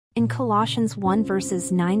In Colossians 1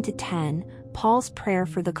 verses 9 to 10, Paul's prayer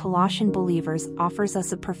for the Colossian believers offers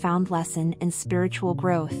us a profound lesson in spiritual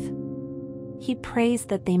growth. He prays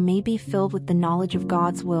that they may be filled with the knowledge of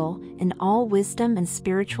God's will in all wisdom and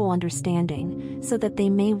spiritual understanding, so that they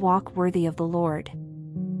may walk worthy of the Lord.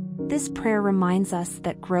 This prayer reminds us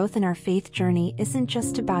that growth in our faith journey isn't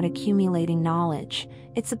just about accumulating knowledge,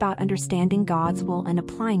 it's about understanding God's will and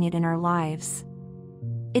applying it in our lives.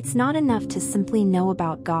 It's not enough to simply know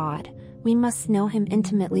about God, we must know Him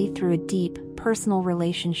intimately through a deep, personal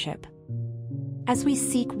relationship. As we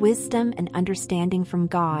seek wisdom and understanding from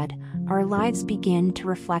God, our lives begin to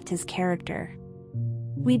reflect His character.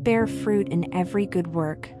 We bear fruit in every good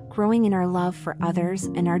work, growing in our love for others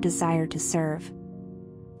and our desire to serve.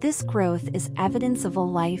 This growth is evidence of a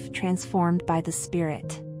life transformed by the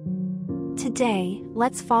Spirit. Today,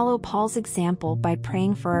 let's follow Paul's example by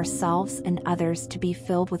praying for ourselves and others to be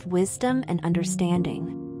filled with wisdom and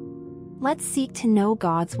understanding. Let's seek to know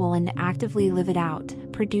God's will and actively live it out,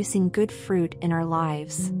 producing good fruit in our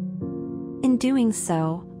lives. In doing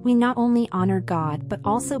so, we not only honor God but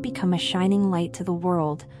also become a shining light to the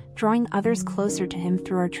world, drawing others closer to Him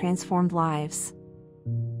through our transformed lives.